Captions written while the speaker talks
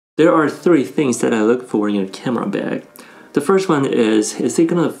There are three things that I look for in a camera bag. The first one is it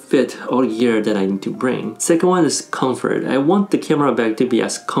gonna fit all the gear that I need to bring? Second one is comfort. I want the camera bag to be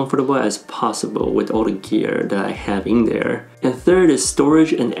as comfortable as possible with all the gear that I have in there. And third is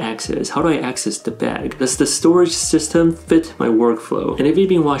storage and access. How do I access the bag? Does the storage system fit my workflow? And if you've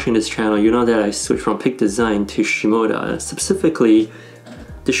been watching this channel, you know that I switched from Peak Design to Shimoda, specifically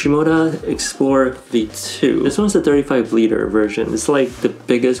the Shimoda Explorer V2. This one's a 35-liter version. It's like the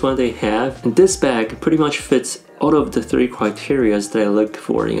biggest one they have. And this bag pretty much fits all of the three criteria that I look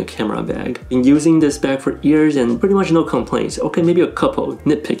for in a camera bag. Been using this bag for years and pretty much no complaints. Okay, maybe a couple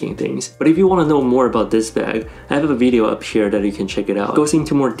nitpicking things. But if you want to know more about this bag, I have a video up here that you can check it out. It goes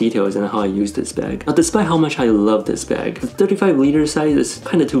into more details on how I use this bag. Now, despite how much I love this bag, the 35-liter size is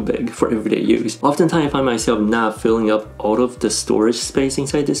kind of too big for everyday use. Oftentimes I find myself not filling up all of the storage space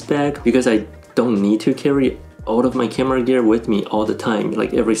inside this bag because I don't need to carry all of my camera gear with me all the time,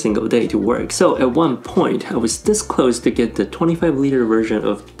 like every single day to work. So at one point, I was this close to get the 25-liter version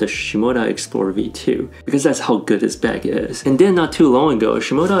of the Shimoda Explorer V2 because that's how good this bag is. And then not too long ago,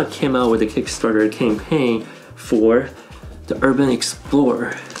 Shimoda came out with a Kickstarter campaign for the Urban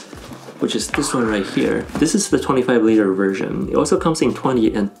Explorer, which is this one right here. This is the 25-liter version. It also comes in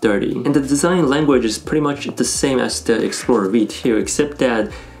 20 and 30. And the design language is pretty much the same as the Explorer V2, except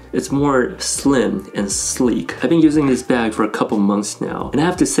that it's more slim and sleek. I've been using this bag for a couple months now, and I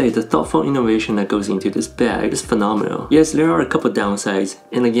have to say the thoughtful innovation that goes into this bag is phenomenal. Yes, there are a couple downsides,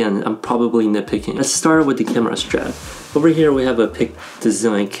 and again, I'm probably nitpicking. Let's start with the camera strap. Over here we have a Peak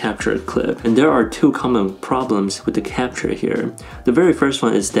Design capture clip, and there are two common problems with the capture here. The very first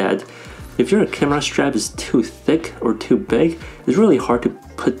one is that if your camera strap is too thick or too big, it's really hard to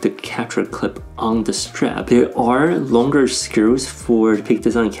put the capture clip on the strap. There are longer screws for the Peak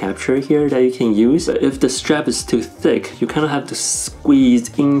Design capture here that you can use, but if the strap is too thick, you kind of have to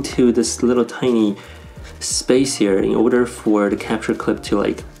squeeze into this little tiny space here in order for the capture clip to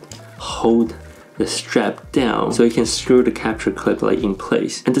like hold the strap down so you can screw the capture clip like in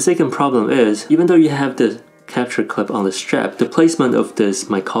place. And the second problem is, even though you have the capture clip on the strap, the placement of this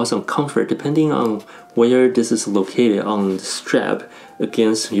might cause some comfort depending on where this is located on the strap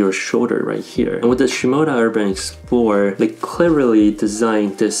against your shoulder right here. And with the Shimoda Urban Explorer, they cleverly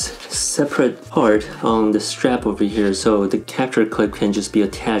designed this separate part on the strap over here so the capture clip can just be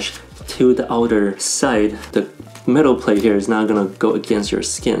attached to the outer side. The metal plate here is not gonna go against your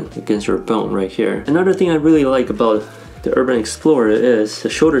skin, against your bone right here. Another thing I really like about the Urban Explorer is the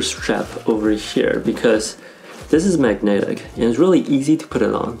shoulder strap over here, because this is magnetic and it's really easy to put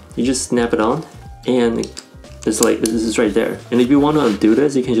it on. You just snap it on and it's like, this is right there. And if you want to undo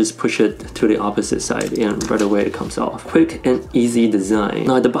this, you can just push it to the opposite side and right away it comes off. Quick and easy design.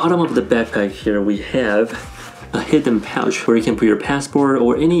 Now at the bottom of the backpack here, we have a hidden pouch where you can put your passport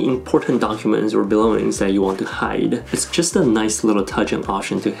or any important documents or belongings that you want to hide. It's just a nice little touch and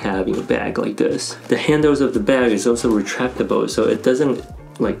option to have in a bag like this. The handles of the bag is also retractable, so it doesn't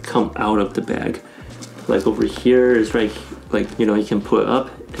like come out of the bag. Like over here is right, like, you know, you can pull it up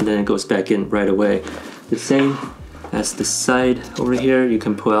and then it goes back in right away. The same as the side over here, you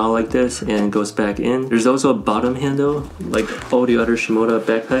can pull out like this and it goes back in. There's also a bottom handle like all the other Shimoda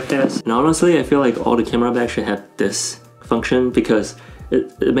backpack has. And honestly, I feel like all the camera bags should have this function because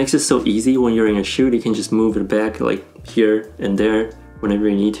it makes it so easy when you're in a shoot. You can just move it back like here and there whenever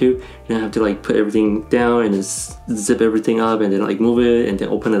you need to. You don't have to like put everything down and just zip everything up and then like move it and then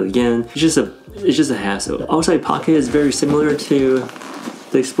open it again. It's just a hassle. The outside pocket is very similar to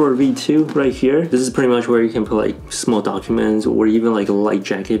the Explorer V2 right here. This is pretty much where you can put like small documents or even like a light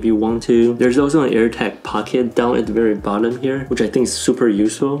jacket if you want to. There's also an AirTag pocket down at the very bottom here, which I think is super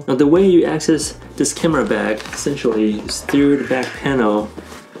useful. Now the way you access this camera bag essentially is through the back panel,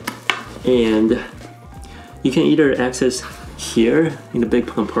 and you can either access here in the big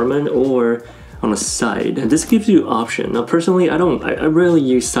compartment or on the side, and this gives you option. Now personally, I rarely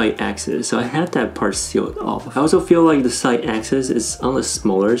use side access, so I had that part sealed off. I also feel like the side access is on the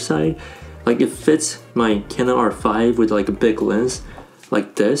smaller side, like it fits my Canon R5 with like a big lens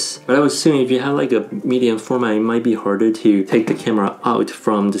like this, but I would assume if you have like a medium format, it might be harder to take the camera out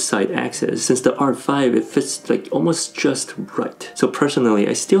from the side access. Since the R5, it fits like almost just right. So personally,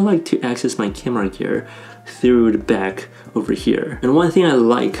 I still like to access my camera gear through the back over here. And one thing I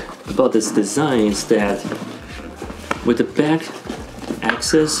like about this design is that with the back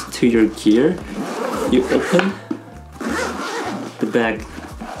access to your gear, you open the bag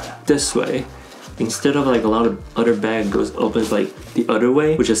this way instead of like a lot of other bag opens like the other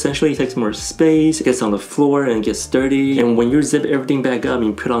way, which essentially takes more space, it gets on the floor and gets dirty. And when you zip everything back up and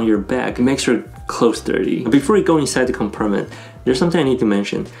you put on your bag, it makes your clothes dirty. Before you go inside the compartment, there's something I need to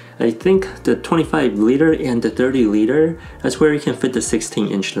mention. I think the 25 liter and the 30 liter, that's where you can fit the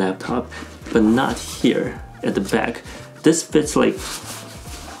 16-inch laptop, but not here at the back. This fits like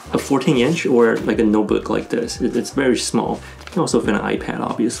a 14-inch or like a notebook like this. It's very small. You can also fit an iPad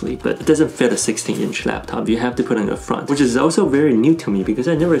obviously, but it doesn't fit a 16-inch laptop. You have to put it in the front, which is also very new to me because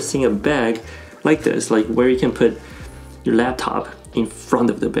I've never seen a bag like this, like where you can put your laptop in front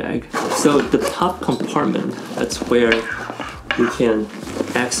of the bag. So the top compartment, that's where you can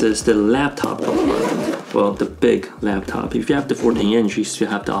access the laptop compartment. Well, the big laptop. If you have the 14-inch, you still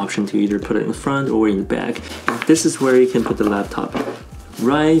have the option to either put it in the front or in the back. This is where you can put the laptop.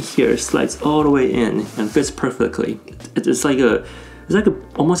 Right here, slides all the way in and fits perfectly. It's like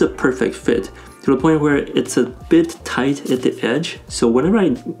almost a perfect fit, to the point where it's a bit tight at the edge. So whenever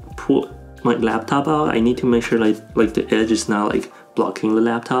I pull my laptop out, I need to make sure like the edge is not like blocking the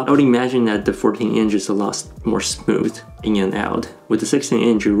laptop. I would imagine that the 14-inch is a lot more smooth in and out. With the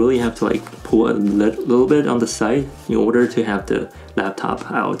 16-inch, you really have to like pull a little bit on the side in order to have the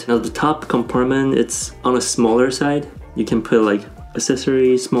laptop out. Now the top compartment, it's on a smaller side. You can put like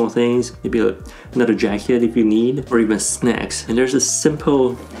accessories, small things, maybe another jacket if you need, or even snacks. And there's a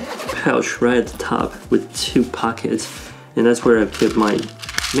simple pouch right at the top with 2 pockets, and that's where I put my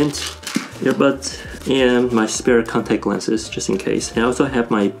Mint earbuds and my spare contact lenses, just in case. And I also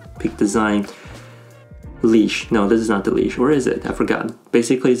have my Peak Design leash. No, this is not the leash. Where is it? I forgot.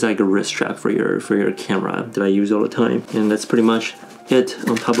 Basically, it's like a wrist strap for your camera that I use all the time. And that's pretty much it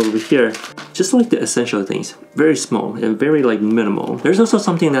on top over here. Just like the essential things, very small and very like minimal. There's also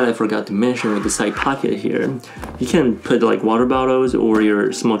something that I forgot to mention with the side pocket here. You can put like water bottles or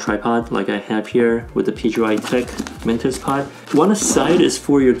your small tripod like I have here with the PGY Tech Mentos pod. One side is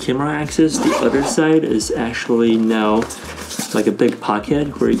for your camera access, the other side is actually now like a big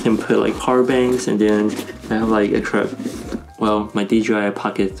pocket where you can put like power banks, and then I have like extra, well, my DJI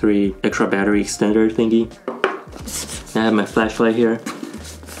Pocket 3 extra battery extender thingy. I have my flashlight here,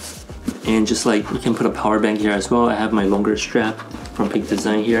 and just like you can put a power bank here as well. I have my longer strap from Peak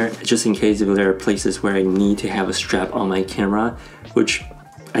Design here, just in case if there are places where I need to have a strap on my camera, which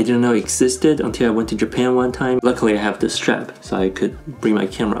I didn't know existed until I went to Japan one time. Luckily I have this strap so I could bring my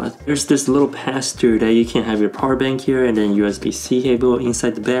camera. There's this little pass-through that you can have your power bank here, and then USB-C cable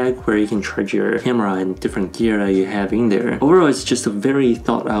inside the bag where you can charge your camera and different gear that you have in there. Overall, it's just a very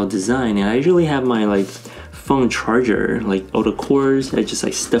thought-out design, and I usually have my like phone charger, like all the cords, I just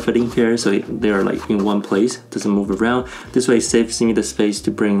like stuff it in here so they're like in one place, doesn't move around. This way it saves me the space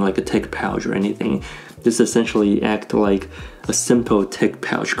to bring like a tech pouch or anything. This essentially acts like a simple tech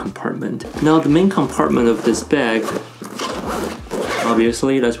pouch compartment. Now the main compartment of this bag,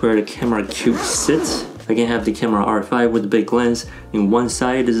 obviously that's where the camera cube sits. I can have the camera R5 with the big lens in one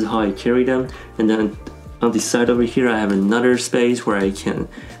side. This is how I carry them, and then on the side over here I have another space where I can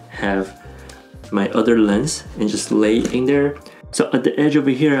have my other lens and just lay in there. So at the edge over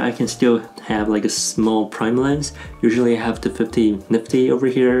here, I can still have like a small prime lens. Usually I have the 50 nifty over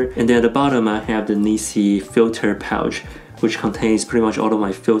here. And then at the bottom, I have the Nisi filter pouch, which contains pretty much all of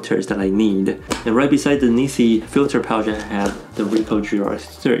my filters that I need. And right beside the Nisi filter pouch, I have the Ricoh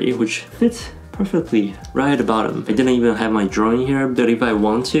GR30, which fits perfectly right at the bottom. I didn't even have my drone here, but if I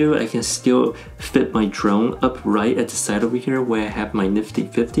want to, I can still fit my drone up right at the side over here where I have my Nifty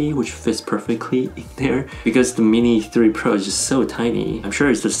 50, which fits perfectly in there because the Mini 3 Pro is just so tiny. I'm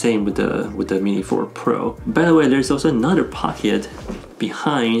sure it's the same with the Mini 4 Pro. By the way, there's also another pocket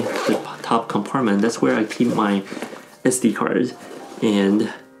behind the top compartment. That's where I keep my SD cards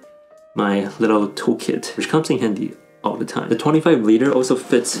and my little toolkit, which comes in handy all the time. The 25 liter also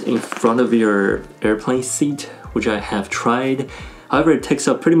fits in front of your airplane seat, which I have tried. However, it takes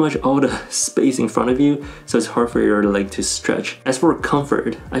up pretty much all the space in front of you, so it's hard for your leg to stretch. As for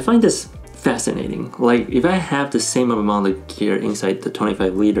comfort, I find this fascinating. Like, if I have the same amount of gear inside the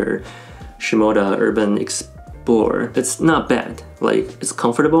 25 liter Shimoda Urban Explorer, it's not bad. Like, it's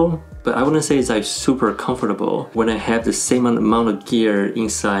comfortable, but I wouldn't say it's like super comfortable when I have the same amount of gear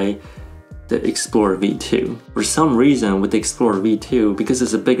inside the Explorer V2. For some reason with the Explorer V2, because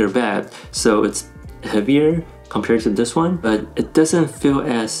it's a bigger bag, so it's heavier compared to this one, but it doesn't feel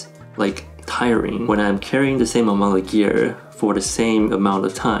as like tiring when I'm carrying the same amount of gear for the same amount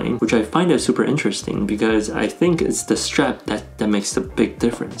of time, which I find it super interesting because I think it's the strap that makes the big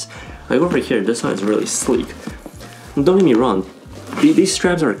difference. Like over here, this one is really sleek. And don't get me wrong, these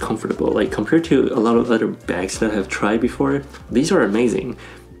straps are comfortable. Like compared to a lot of other bags that I've tried before, these are amazing.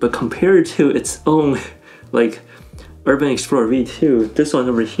 But compared to its own like Urban Explorer V2, this one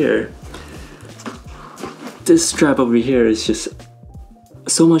over here, this strap over here is just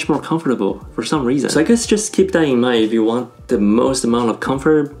so much more comfortable for some reason. So I guess just keep that in mind if you want the most amount of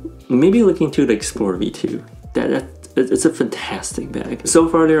comfort. Maybe look into the Explorer V2. It's a fantastic bag. So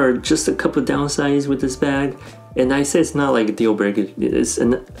far there are just a couple downsides with this bag, and I say it's not like a deal breaker.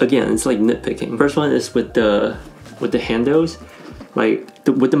 Again, it's like nitpicking. First one is with the handles.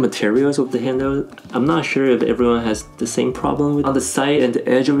 With the materials of the handle, I'm not sure if everyone has the same problem with on the side and the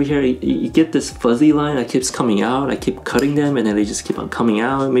edge over here. You get this fuzzy line that keeps coming out. I keep cutting them and then they just keep on coming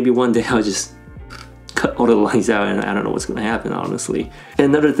out. Maybe one day I'll just cut all the lines out and I don't know what's gonna happen, honestly.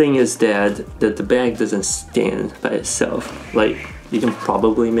 Another thing is that the bag doesn't stand by itself. Like, you can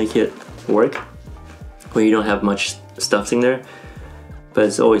probably make it work when you don't have much stuff in there, but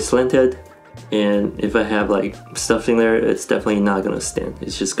it's always slanted. And if I have like stuff in there, it's definitely not gonna stand.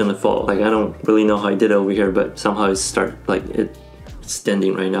 It's just gonna fall. Like, I don't really know how I did it over here, but somehow it's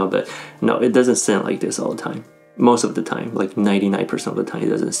standing right now. But no, it doesn't stand like this all the time. Most of the time, like 99% of the time, it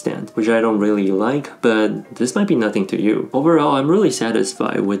doesn't stand, which I don't really like, but this might be nothing to you. Overall, I'm really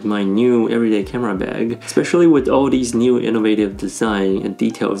satisfied with my new everyday camera bag, especially with all these new innovative design and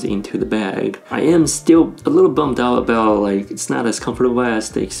details into the bag. I am still a little bummed out about like it's not as comfortable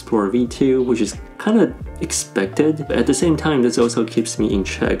as the Explorer V2, which is kind of expected. But at the same time, this also keeps me in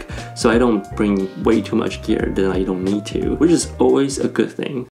check, so I don't bring way too much gear that I don't need to, which is always a good thing.